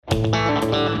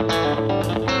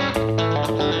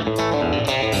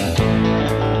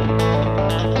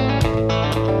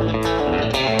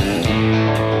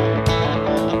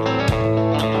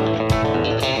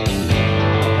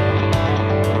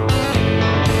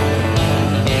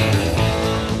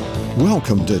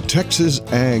Welcome to Texas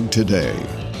Ag Today,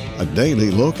 a daily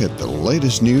look at the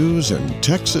latest news in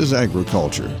Texas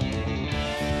agriculture.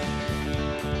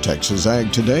 Texas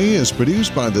Ag Today is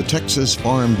produced by the Texas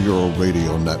Farm Bureau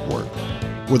Radio Network,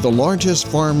 with the largest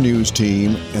farm news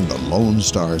team in the Lone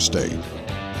Star State.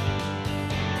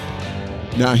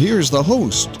 Now here's the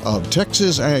host of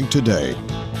Texas Ag Today,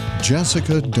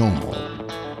 Jessica Domel.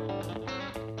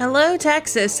 Hello,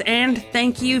 Texas, and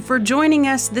thank you for joining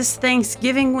us this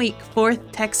Thanksgiving week for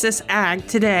Texas Ag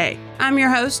Today. I'm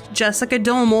your host, Jessica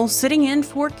Domel, sitting in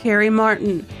for Carrie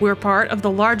Martin. We're part of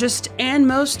the largest and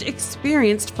most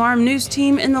experienced farm news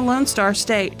team in the Lone Star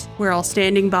State. We're all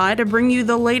standing by to bring you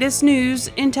the latest news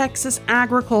in Texas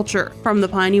agriculture, from the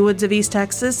piney woods of East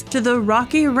Texas to the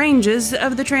rocky ranges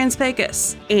of the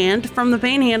Trans-Pecos, and from the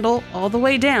Panhandle all the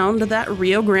way down to that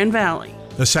Rio Grande Valley.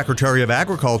 The Secretary of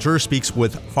Agriculture speaks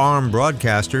with farm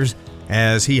broadcasters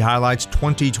as he highlights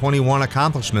 2021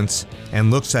 accomplishments and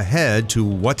looks ahead to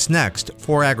what's next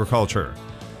for agriculture.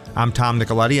 I'm Tom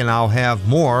Nicoletti, and I'll have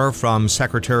more from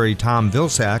Secretary Tom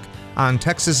Vilsack on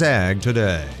Texas Ag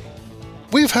Today.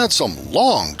 We've had some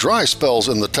long dry spells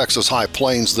in the Texas High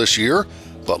Plains this year,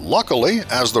 but luckily,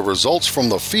 as the results from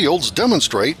the fields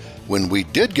demonstrate, when we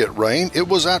did get rain, it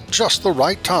was at just the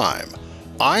right time.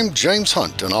 I'm James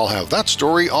Hunt, and I'll have that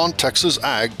story on Texas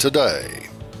Ag Today.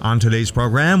 On today's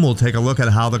program, we'll take a look at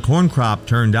how the corn crop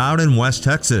turned out in West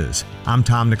Texas. I'm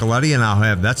Tom Nicoletti, and I'll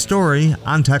have that story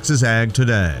on Texas Ag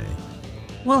Today.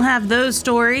 We'll have those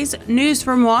stories, news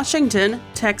from Washington,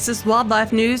 Texas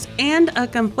wildlife news, and a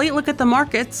complete look at the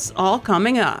markets, all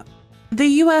coming up. The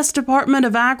U.S. Department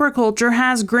of Agriculture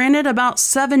has granted about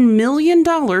 $7 million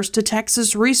to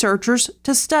Texas researchers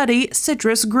to study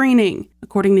citrus greening.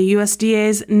 According to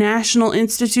USDA's National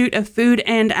Institute of Food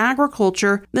and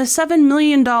Agriculture, the $7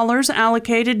 million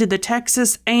allocated to the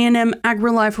Texas A&M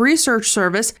AgriLife Research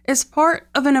Service is part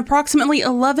of an approximately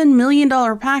 $11 million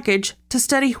package to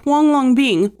study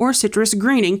huanglongbing, or citrus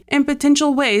greening, and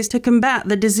potential ways to combat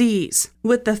the disease.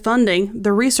 With the funding,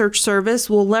 the research service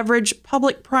will leverage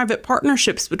public-private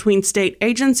partnerships between state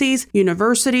agencies,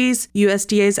 universities,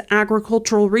 USDA's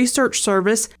Agricultural Research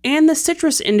Service, and the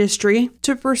citrus industry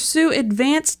to pursue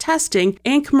advanced testing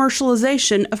and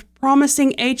commercialization of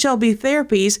promising HLB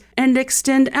therapies and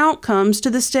extend outcomes to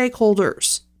the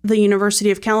stakeholders. The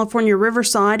University of California,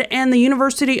 Riverside and the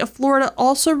University of Florida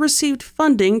also received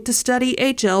funding to study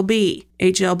HLB.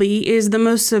 HLB is the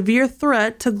most severe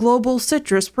threat to global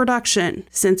citrus production.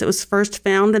 Since it was first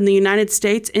found in the United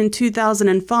States in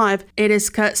 2005, it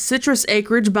has cut citrus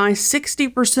acreage by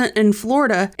 60% in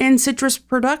Florida and citrus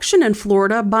production in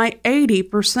Florida by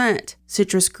 80%.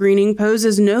 Citrus greening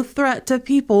poses no threat to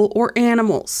people or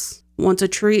animals. Once a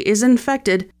tree is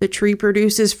infected, the tree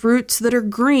produces fruits that are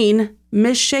green,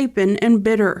 misshapen, and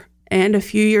bitter. And a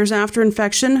few years after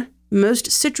infection,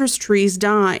 most citrus trees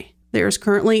die. There is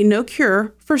currently no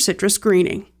cure for citrus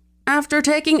greening. After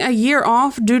taking a year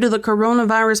off due to the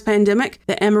coronavirus pandemic,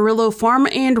 the Amarillo Farm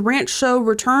and Ranch Show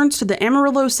returns to the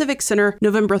Amarillo Civic Center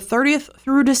November 30th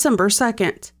through December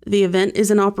 2nd. The event is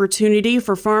an opportunity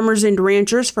for farmers and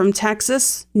ranchers from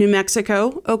Texas, New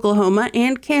Mexico, Oklahoma,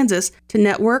 and Kansas to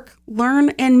network,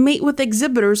 learn, and meet with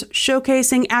exhibitors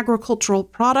showcasing agricultural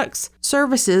products,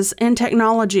 services, and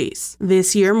technologies.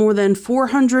 This year, more than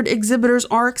 400 exhibitors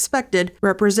are expected,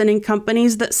 representing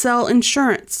companies that sell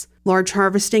insurance, large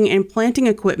harvesting and planting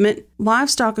equipment,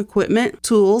 livestock equipment,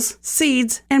 tools,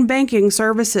 seeds, and banking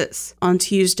services. On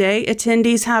Tuesday,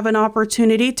 attendees have an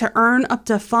opportunity to earn up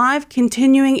to 5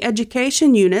 continuing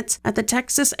education units at the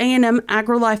Texas A&M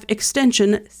AgriLife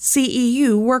Extension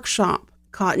CEU workshop.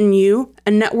 Cotton U,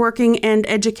 a networking and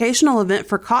educational event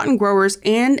for cotton growers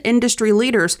and industry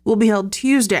leaders, will be held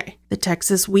Tuesday. The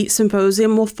Texas Wheat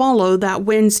Symposium will follow that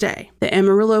Wednesday. The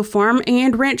Amarillo Farm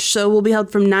and Ranch Show will be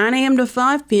held from 9 a.m. to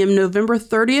 5 p.m. November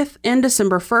 30th and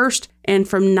December 1st, and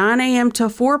from 9 a.m. to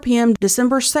 4 p.m.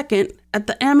 December 2nd at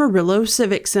the Amarillo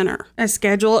Civic Center. A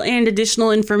schedule and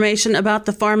additional information about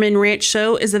the Farm and Ranch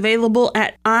Show is available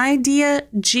at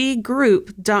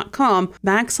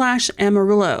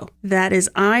ideagroup.com/Amarillo. That is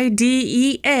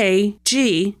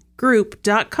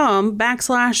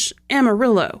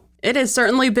ideagroup.com/Amarillo. It has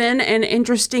certainly been an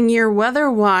interesting year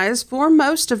weather-wise for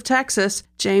most of Texas.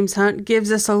 James Hunt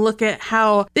gives us a look at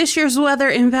how this year's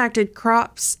weather impacted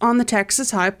crops on the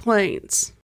Texas High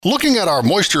Plains. Looking at our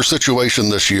moisture situation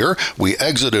this year, we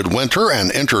exited winter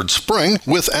and entered spring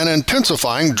with an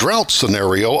intensifying drought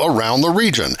scenario around the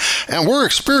region, and we're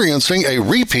experiencing a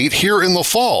repeat here in the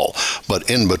fall. But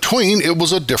in between, it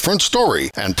was a different story,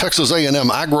 and Texas A&M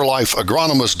AgriLife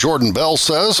agronomist Jordan Bell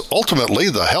says ultimately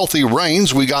the healthy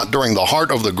rains we got during the heart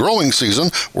of the growing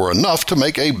season were enough to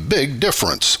make a big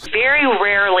difference. Very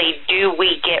rarely do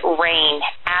we get rain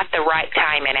at the right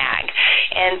time in ag,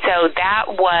 and so that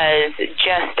was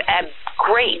just a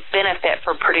great benefit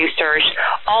for producers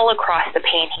all across the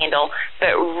Panhandle,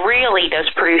 but really those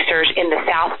producers in the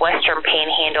southwestern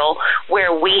Panhandle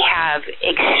where we have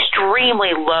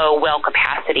extremely low well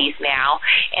capacities now,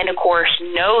 and of course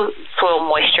no soil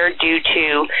moisture due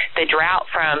to the drought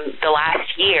from the last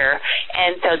year.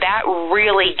 And so that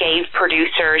really gave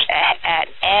producers an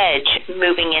edge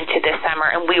moving into the summer,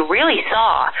 and we really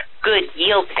saw good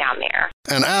yields down there.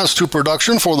 And as to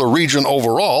production for the region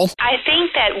overall, I think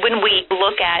that when we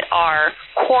look at our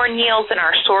corn yields and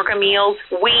our sorghum yields,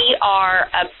 we are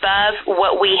above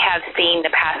what we have seen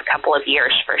the past couple of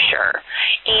years for sure.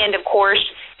 And of course,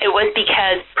 it was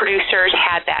because producers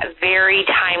had that very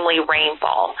timely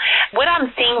rainfall. What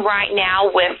I'm seeing right now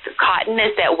with cotton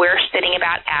is that we're sitting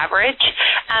about average.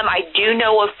 I do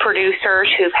know of producers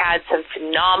who've had some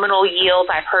phenomenal yields.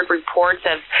 I've heard reports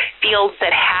of fields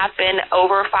that have been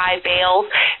over 5 bales,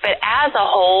 but as a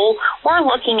whole, we're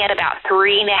looking at about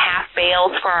 3.5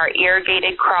 bales for our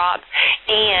irrigated crops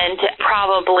and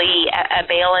probably a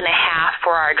bale and a half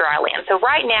for our dry land. So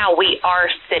right now we are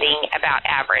sitting about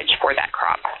average for that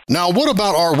crop. Now, what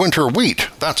about our winter wheat?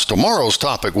 That's tomorrow's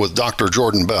topic with Dr.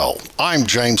 Jordan Bell. I'm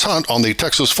James Hunt on the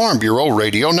Texas Farm Bureau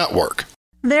Radio Network.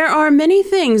 There are many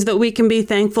things that we can be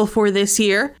thankful for this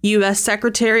year. U.S.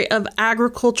 Secretary of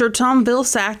Agriculture Tom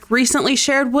Vilsack recently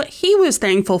shared what he was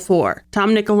thankful for.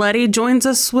 Tom Nicoletti joins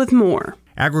us with more.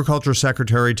 Agriculture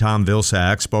Secretary Tom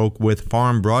Vilsack spoke with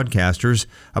farm broadcasters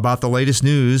about the latest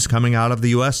news coming out of the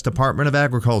U.S. Department of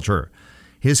Agriculture.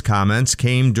 His comments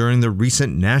came during the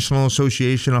recent National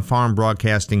Association of Farm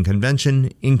Broadcasting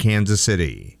Convention in Kansas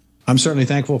City. I'm certainly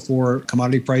thankful for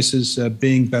commodity prices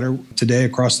being better today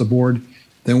across the board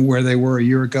than where they were a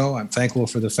year ago. I'm thankful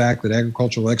for the fact that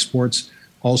agricultural exports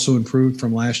also improved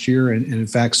from last year and in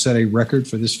fact set a record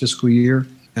for this fiscal year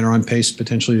and are on pace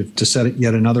potentially to set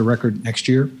yet another record next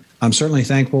year. I'm certainly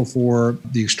thankful for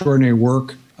the extraordinary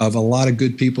work of a lot of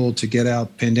good people to get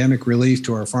out pandemic relief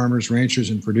to our farmers,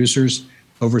 ranchers, and producers.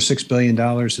 Over $6 billion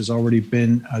has already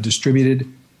been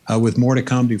distributed, with more to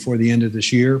come before the end of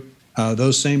this year.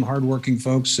 Those same hardworking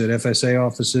folks at FSA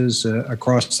offices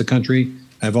across the country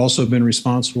have also been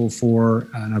responsible for,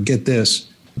 and I'll get this,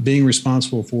 being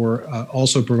responsible for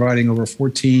also providing over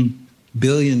 $14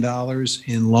 billion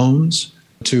in loans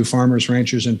to farmers,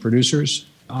 ranchers, and producers.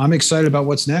 I'm excited about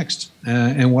what's next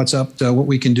and what's up, what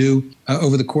we can do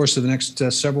over the course of the next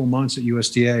several months at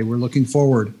USDA. We're looking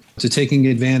forward to taking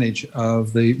advantage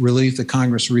of the relief that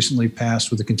Congress recently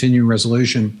passed with a continuing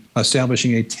resolution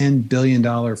establishing a $10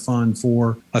 billion fund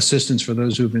for assistance for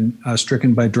those who have been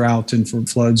stricken by drought and from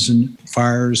floods and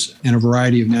fires and a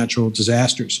variety of natural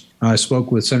disasters. I spoke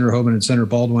with Senator Hoeven and Senator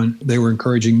Baldwin. They were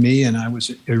encouraging me, and I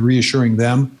was reassuring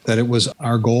them that it was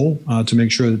our goal to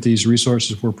make sure that these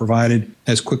resources were provided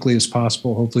as quickly as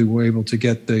possible. Hopefully, we're able to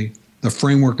get the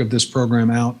framework of this program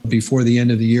out before the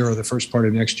end of the year or the first part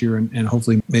of next year, and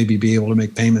hopefully maybe be able to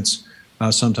make payments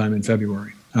sometime in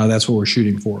February. That's what we're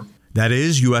shooting for. That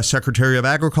is U.S. Secretary of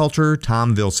Agriculture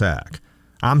Tom Vilsack.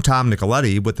 I'm Tom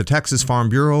Nicoletti with the Texas Farm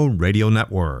Bureau Radio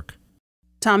Network.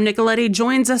 Tom Nicoletti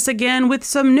joins us again with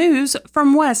some news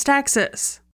from West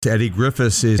Texas. Eddie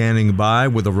Griffiths is standing by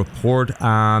with a report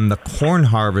on the corn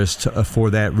harvest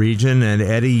for that region. And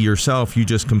Eddie, yourself, you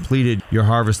just completed your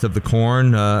harvest of the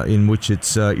corn in which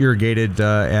it's irrigated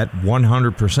at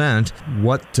 100%.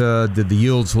 What did the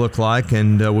yields look like,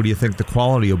 and what do you think the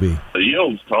quality will be? The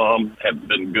yields, Tom, have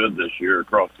been good this year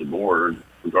across the board,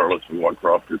 regardless of what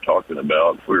crop you're talking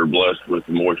about. We were blessed with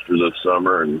the moisture this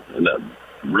summer, and that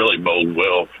really bode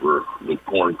well for the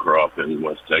corn crop in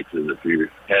West Texas. If you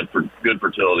had good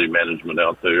fertility management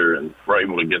out there and were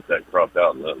able to get that crop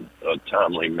out in a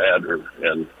timely manner.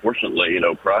 And fortunately,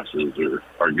 prices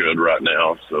are good right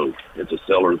now. So it's a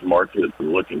seller's market. We're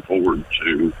looking forward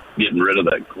to getting rid of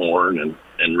that corn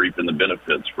and reaping the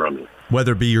benefits from it.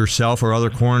 Whether it be yourself or other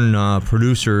corn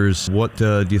producers, what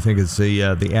do you think is the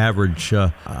average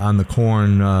on the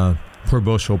corn per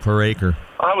bushel per acre?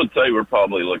 I would say we're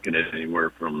probably looking at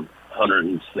anywhere from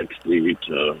 160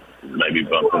 to maybe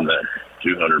bumping that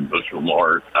 200 bushel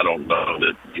mark. I don't know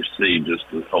that you see just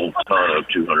a whole ton of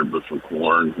 200 bushel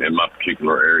corn in my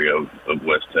particular area of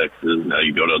West Texas. Now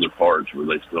you go to other parts where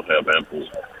they still have ample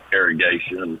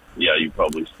irrigation. Yeah, you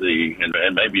probably see, and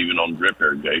maybe even on drip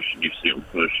irrigation, you see them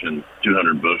pushing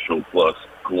 200 bushel plus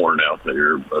corn out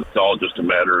there. But it's all just a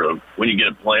matter of when you get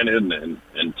it planted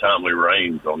and timely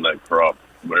rains on that crop,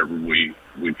 whenever we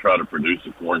try to produce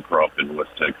a corn crop in West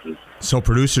Texas. So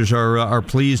producers are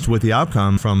pleased with the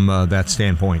outcome from that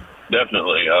standpoint.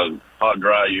 Definitely. Hot,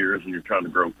 dry years, and you're trying to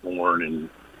grow corn, and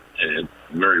it's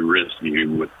very risky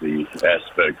with the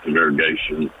aspect of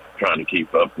irrigation, trying to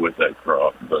keep up with that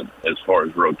crop. But as far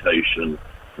as rotation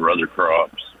for other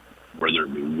crops, whether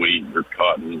it be wheat or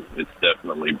cotton, it's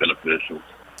definitely beneficial.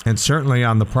 And certainly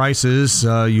on the prices,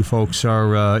 you folks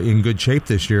are in good shape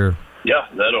this year. Yeah,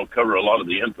 that'll cover a lot of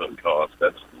the input costs.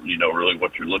 That's, really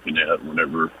what you're looking at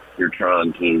whenever you're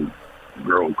trying to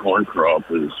grow a corn crop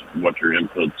is what your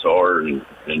inputs are and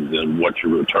then what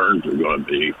your returns are going to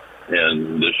be.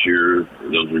 And this year,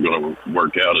 those are going to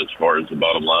work out as far as the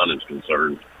bottom line is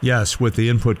concerned. Yes, with the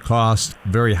input cost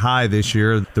very high this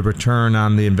year, the return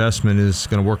on the investment is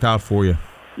going to work out for you.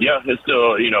 Yeah, it's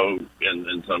still,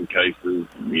 in some cases,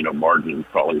 margin's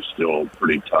probably still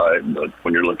pretty tight. But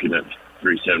when you're looking at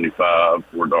 $3.75,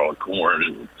 $4 corn,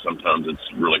 and sometimes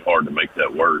it's really hard to make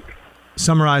that work.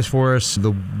 Summarize for us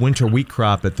the winter wheat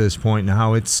crop at this point and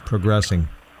how it's progressing.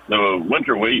 The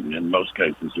winter wheat, in most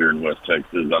cases here in West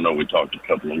Texas, I know we talked a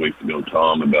couple of weeks ago,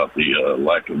 Tom, about the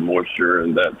lack of moisture,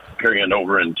 and that's carrying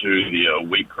over into the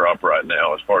wheat crop right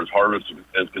now. As far as harvest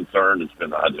is concerned, it's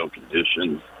been ideal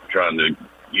conditions, trying to,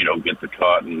 get the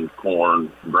cotton,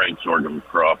 corn, grain sorghum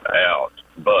crop out.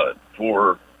 But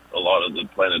for a lot of the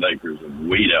planted acres of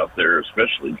wheat out there,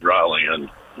 especially dry land,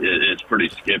 it's pretty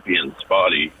skippy and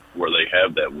spotty where they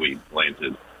have that wheat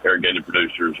planted. Irrigated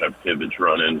producers have pivots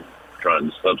running,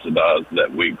 trying to subsidize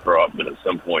that wheat crop, but at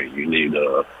some point you need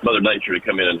Mother Nature to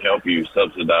come in and help you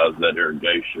subsidize that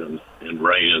irrigation, and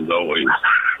rain is always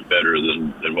better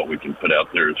than what we can put out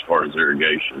there as far as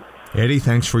irrigation. Eddie,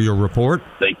 thanks for your report.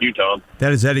 Thank you, Tom.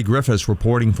 That is Eddie Griffiths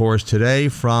reporting for us today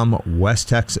from West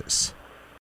Texas.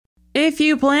 If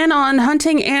you plan on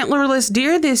hunting antlerless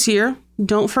deer this year,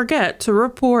 don't forget to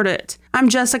report it. I'm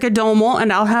Jessica Domel,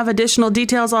 and I'll have additional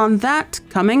details on that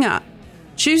coming up.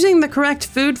 Choosing the correct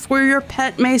food for your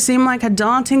pet may seem like a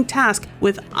daunting task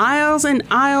with aisles and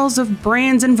aisles of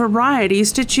brands and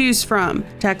varieties to choose from.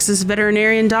 Texas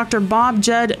veterinarian Dr. Bob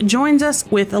Judd joins us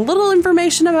with a little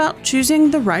information about choosing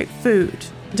the right food.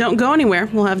 Don't go anywhere.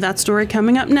 We'll have that story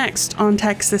coming up next on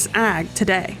Texas Ag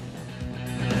Today.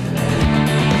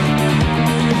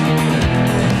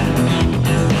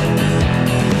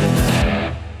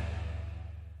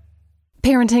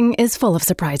 Parenting is full of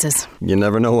surprises. You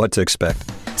never know what to expect.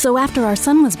 So after our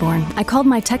son was born, I called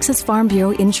my Texas Farm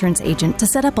Bureau insurance agent to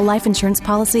set up a life insurance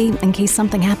policy in case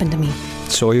something happened to me.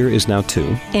 Sawyer is now 2.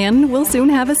 And we'll soon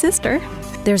have a sister.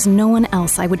 There's no one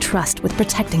else I would trust with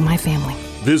protecting my family.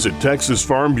 Visit Texas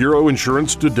Farm Bureau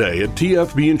Insurance today at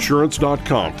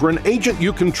tfbinsurance.com for an agent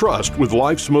you can trust with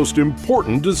life's most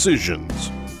important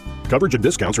decisions. Coverage and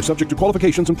discounts are subject to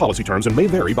qualifications and policy terms and may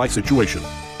vary by situation.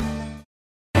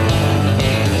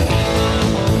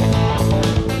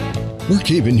 We're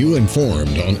keeping you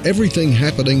informed on everything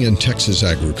happening in Texas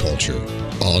agriculture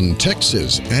on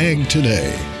Texas Ag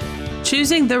Today.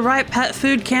 Choosing the right pet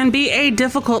food can be a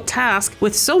difficult task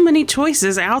with so many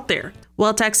choices out there.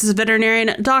 Well, Texas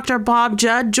veterinarian Dr. Bob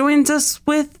Judd joins us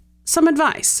with some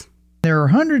advice. There are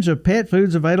hundreds of pet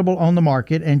foods available on the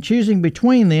market, and choosing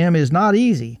between them is not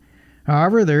easy.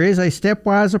 However, there is a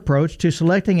stepwise approach to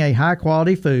selecting a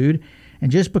high-quality food, and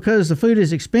just because the food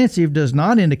is expensive does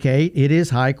not indicate it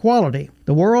is high quality.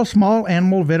 The World Small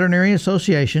Animal Veterinary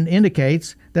Association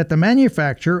indicates that the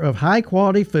manufacturer of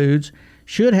high-quality foods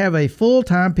should have a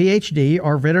full-time PhD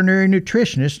or veterinary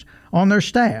nutritionist on their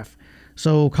staff.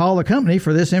 So call the company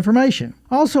for this information.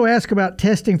 Also ask about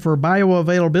testing for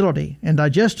bioavailability and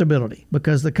digestibility,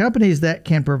 because the companies that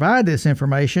can provide this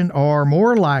information are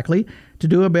more likely to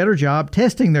do a better job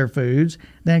testing their foods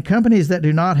than companies that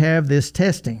do not have this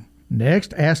testing.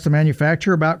 Next, ask the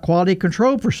manufacturer about quality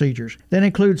control procedures that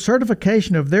include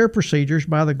certification of their procedures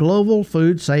by the Global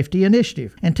Food Safety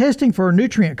Initiative and testing for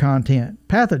nutrient content,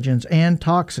 pathogens, and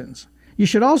toxins. You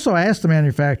should also ask the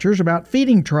manufacturers about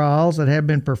feeding trials that have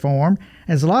been performed,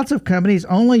 as lots of companies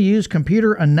only use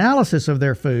computer analysis of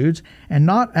their foods and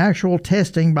not actual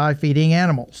testing by feeding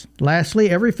animals.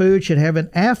 Lastly, every food should have an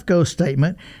AAFCO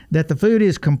statement that the food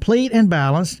is complete and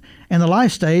balanced and the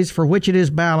life stage for which it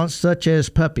is balanced, such as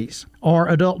puppies or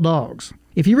adult dogs.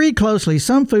 If you read closely,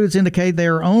 some foods indicate they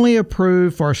are only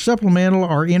approved for supplemental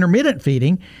or intermittent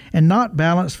feeding and not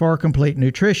balanced for complete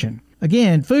nutrition.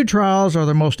 Again, food trials are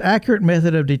the most accurate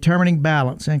method of determining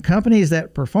balance, and companies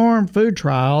that perform food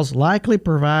trials likely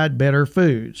provide better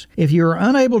foods. If you are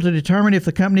unable to determine if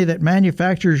the company that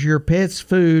manufactures your pet's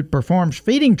food performs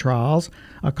feeding trials,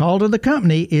 a call to the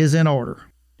company is in order.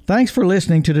 Thanks for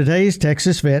listening to today's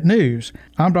Texas Vet News.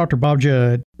 I'm Dr. Bob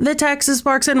Judd. The Texas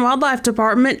Parks and Wildlife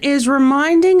Department is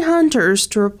reminding hunters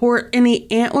to report any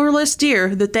antlerless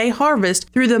deer that they harvest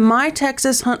through the My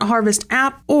Texas Hunt Harvest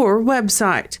app or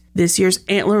website. This year's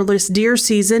antlerless deer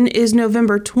season is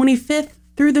November 25th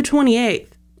through the 28th.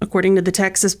 According to the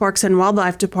Texas Parks and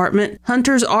Wildlife Department,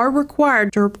 hunters are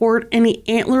required to report any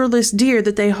antlerless deer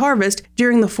that they harvest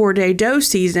during the 4-day doe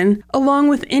season, along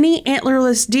with any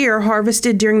antlerless deer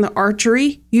harvested during the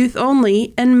archery,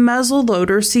 youth-only, and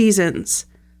muzzleloader seasons.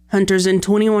 Hunters in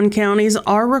 21 counties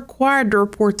are required to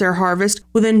report their harvest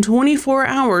within 24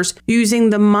 hours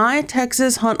using the My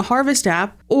Texas Hunt Harvest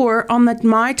app or on the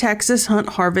My Texas Hunt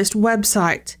Harvest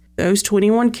website. Those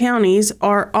 21 counties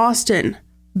are Austin,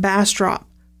 Bastrop,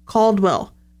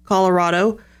 Caldwell,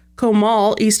 Colorado,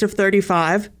 Comal east of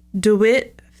 35,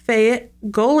 DeWitt, Fayette,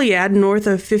 Goliad north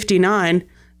of 59,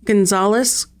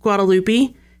 Gonzales,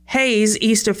 Guadalupe, Hayes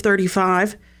east of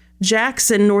 35,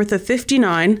 Jackson north of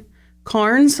 59,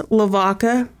 Karnes,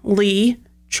 Lavaca, Lee,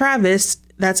 Travis,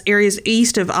 that's areas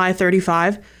east of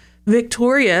I-35,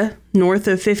 Victoria north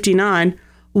of 59,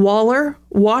 Waller,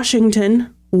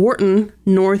 Washington, Wharton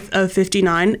north of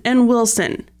 59, and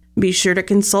Wilson. Be sure to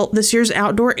consult this year's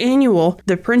Outdoor Annual,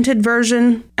 the printed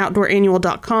version,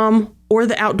 OutdoorAnnual.com, or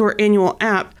the Outdoor Annual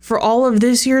app for all of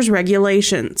this year's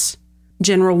regulations.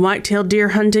 General whitetail deer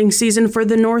hunting season for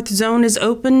the North Zone is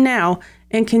open now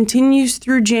and continues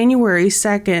through January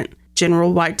 2nd.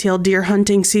 General whitetail deer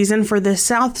hunting season for the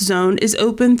South Zone is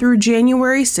open through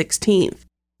January 16th.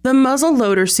 The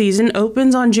muzzleloader season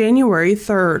opens on January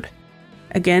 3rd.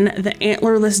 Again, the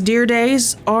antlerless deer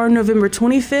days are November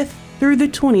 25th through the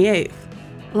 28th.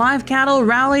 Live cattle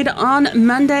rallied on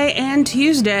Monday and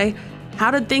Tuesday. How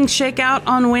did things shake out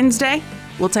on Wednesday?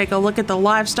 We'll take a look at the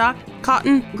livestock,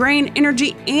 cotton, grain,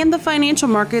 energy, and the financial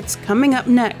markets coming up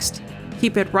next.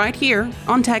 Keep it right here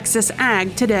on Texas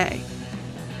Ag Today.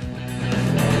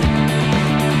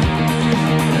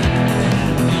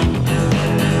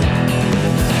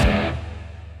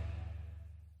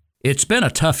 It's been a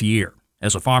tough year.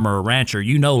 As a farmer or rancher,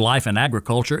 you know life in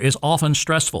agriculture is often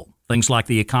stressful. Things like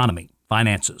the economy,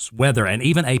 finances, weather, and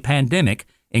even a pandemic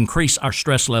increase our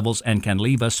stress levels and can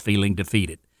leave us feeling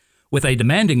defeated. With a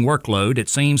demanding workload, it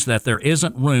seems that there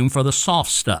isn't room for the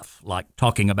soft stuff, like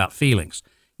talking about feelings.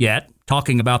 Yet,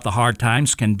 talking about the hard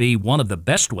times can be one of the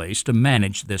best ways to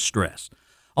manage this stress.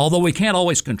 Although we can't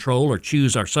always control or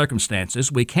choose our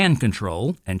circumstances, we can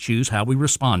control and choose how we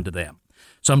respond to them.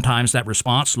 Sometimes that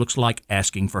response looks like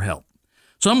asking for help.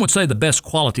 Some would say the best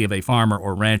quality of a farmer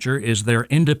or rancher is their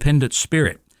independent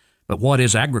spirit. But what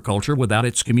is agriculture without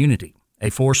its community? A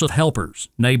force of helpers,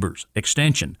 neighbors,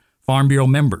 extension, Farm Bureau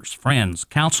members, friends,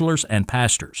 counselors, and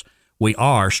pastors. We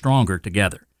are stronger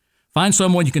together. Find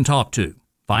someone you can talk to.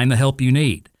 Find the help you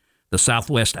need. The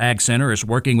Southwest Ag Center is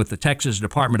working with the Texas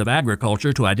Department of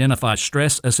Agriculture to identify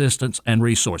stress assistance and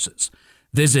resources.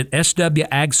 Visit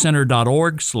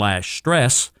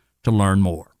swagcenter.org/stress to learn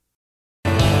more.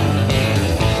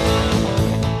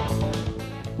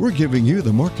 We're giving you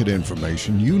the market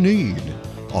information you need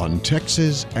on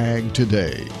Texas Ag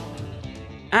Today.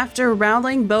 After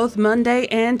rallying both Monday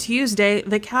and Tuesday,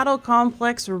 the cattle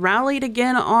complex rallied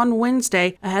again on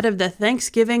Wednesday ahead of the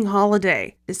Thanksgiving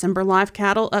holiday. December live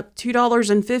cattle up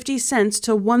 $2.50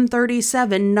 to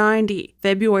 $137.90.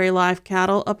 February live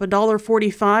cattle up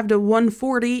 $1.45 to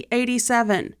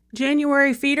 $140.87.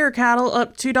 January feeder cattle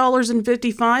up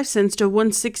 $2.55 to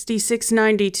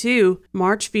 $166.92.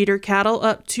 March feeder cattle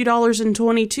up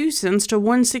 $2.22 to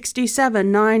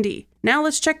 $167.90. Now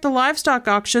let's check the livestock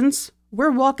auctions.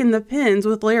 We're walking the pens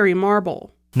with Larry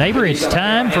Marble. Neighbor, it's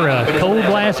time for a cold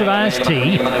glass of iced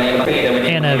tea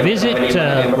and a visit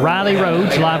to Riley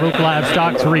Rhodes, Live Oak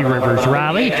Livestock, Three Rivers.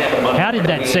 Riley, how did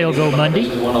that sale go Monday?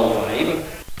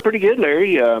 Pretty good,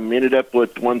 Larry. Ended up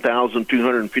with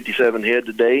 1,257 head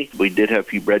today. We did have a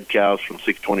few bred cows from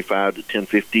 625 to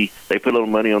 1050. They put a little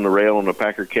money on the rail on the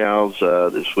packer cows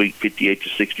this week, 58 to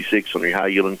 66 on your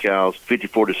high-yielding cows,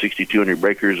 54 to 62 on your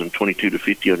breakers, and 22 to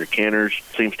 50 on your canners.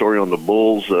 Same story on the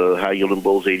bulls. High-yielding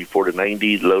bulls, 84 to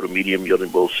 90. Low to medium-yielding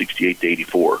bulls, 68 to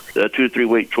 84. The 2 to 3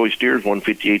 weight choice steers,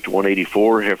 158 to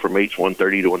 184. Heifer mates,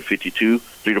 130 to 152.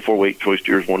 3 to 4 weight choice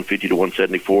steers, 150 to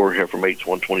 174. Heifer mates,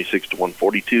 126 to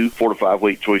 142. 132. 4 to 5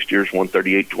 weight choice steers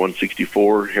 138 to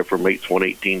 164. Heifer mates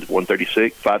 118 to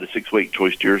 136. 5 to 6 weight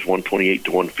choice steers 128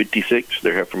 to 156.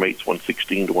 Their heifer mates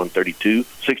 116 to 132.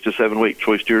 6 to 7 weight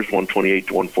choice steers 128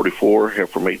 to 144.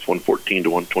 Heifer mates 114 to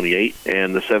 128.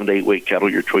 And the 7 to 8 weight cattle,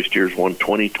 your choice steers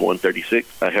 120 to 136.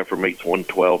 Heifer mates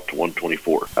 112 to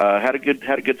 124. Had a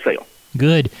good sale.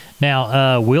 Good.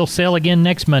 Now, we'll sell again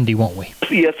next Monday, won't we?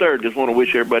 Yes, sir. Just want to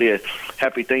wish everybody a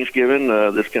happy Thanksgiving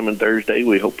this coming Thursday.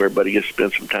 We hope everybody gets to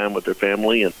spend some time with their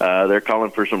family. And they're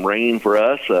calling for some rain for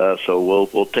us, so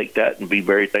we'll take that and be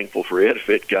very thankful for it if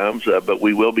it comes. But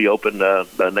we will be open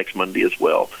next Monday as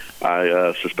well.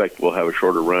 I suspect we'll have a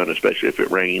shorter run, especially if it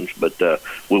rains, but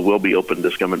we will be open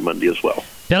this coming Monday as well.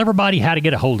 Tell everybody how to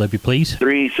get a hold of you, please.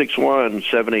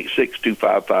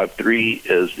 361-786-2553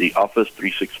 is the office.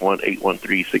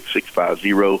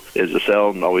 361-813-6650 is the cell.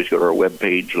 And always go to our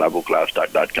webpage,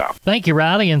 liveoaklivestock.com. Thank you,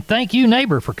 Riley, and thank you,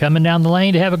 neighbor, for coming down the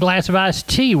lane to have a glass of iced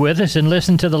tea with us and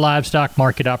listen to the Livestock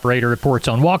Market Operator Reports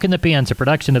on Walking the Pens, a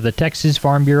production of the Texas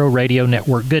Farm Bureau Radio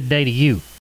Network. Good day to you.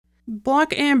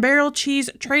 Block and barrel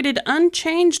cheese traded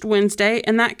unchanged Wednesday,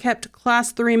 and that kept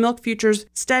Class 3 milk futures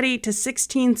steady to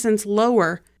 16 cents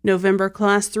lower. November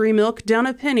Class 3 milk down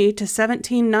a penny to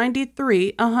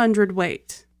 $17.93 a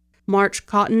hundredweight. March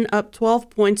cotton up 12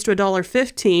 points to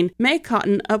 $1.15. May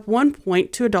cotton up 1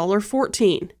 point to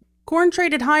 $1.14. Corn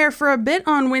traded higher for a bit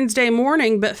on Wednesday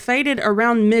morning, but faded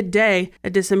around midday. A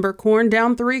December corn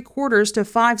down 3/4 to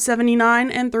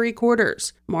 $5.79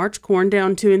 3/4. March corn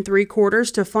down 2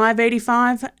 3/4 to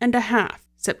 $5.85 1/2.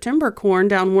 September corn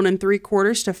down 1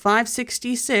 3/4 to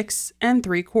 $5.66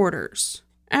 3/4.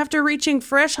 After reaching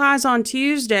fresh highs on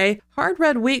Tuesday, hard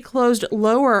red wheat closed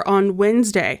lower on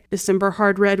Wednesday. December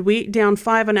hard red wheat down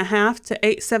 5 1/2 to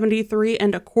 $8.73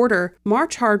 1/4.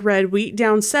 March hard red wheat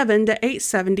down 7 to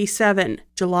 $8.77.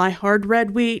 July hard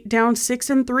red wheat down 6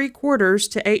 3/4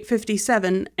 to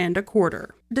 $8.57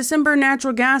 1/4. December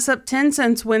natural gas up 10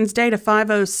 cents Wednesday to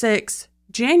 $5.06.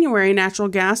 January natural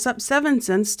gas up 7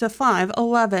 cents to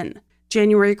 $5.11.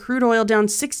 January crude oil down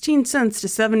 16 cents to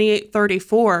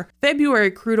 $78.34. February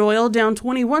crude oil down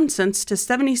 21 cents to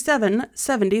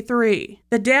 $77.73.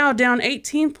 The Dow down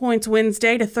 18 points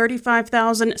Wednesday to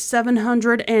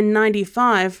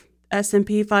 35,795.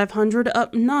 S&P 500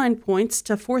 up 9 points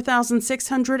to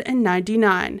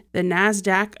 4,699. The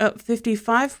NASDAQ up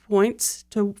 55 points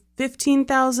to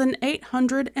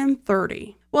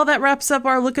 15,830. Well, that wraps up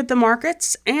our look at the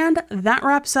markets, and that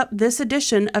wraps up this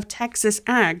edition of Texas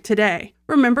Ag Today.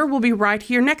 Remember, we'll be right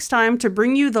here next time to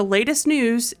bring you the latest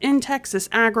news in Texas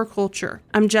agriculture.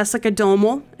 I'm Jessica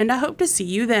Domel, and I hope to see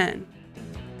you then.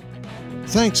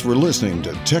 Thanks for listening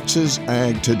to Texas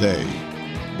Ag Today.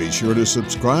 Be sure to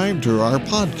subscribe to our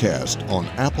podcast on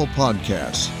Apple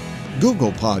Podcasts,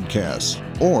 Google Podcasts,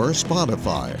 or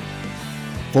Spotify.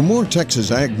 For more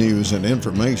Texas Ag news and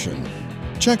information,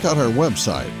 check out our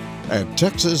website at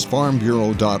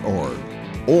texasfarmbureau.org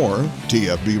or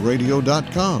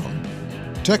tfbradio.com.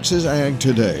 Texas Ag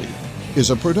Today is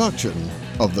a production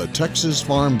of the Texas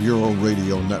Farm Bureau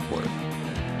Radio Network.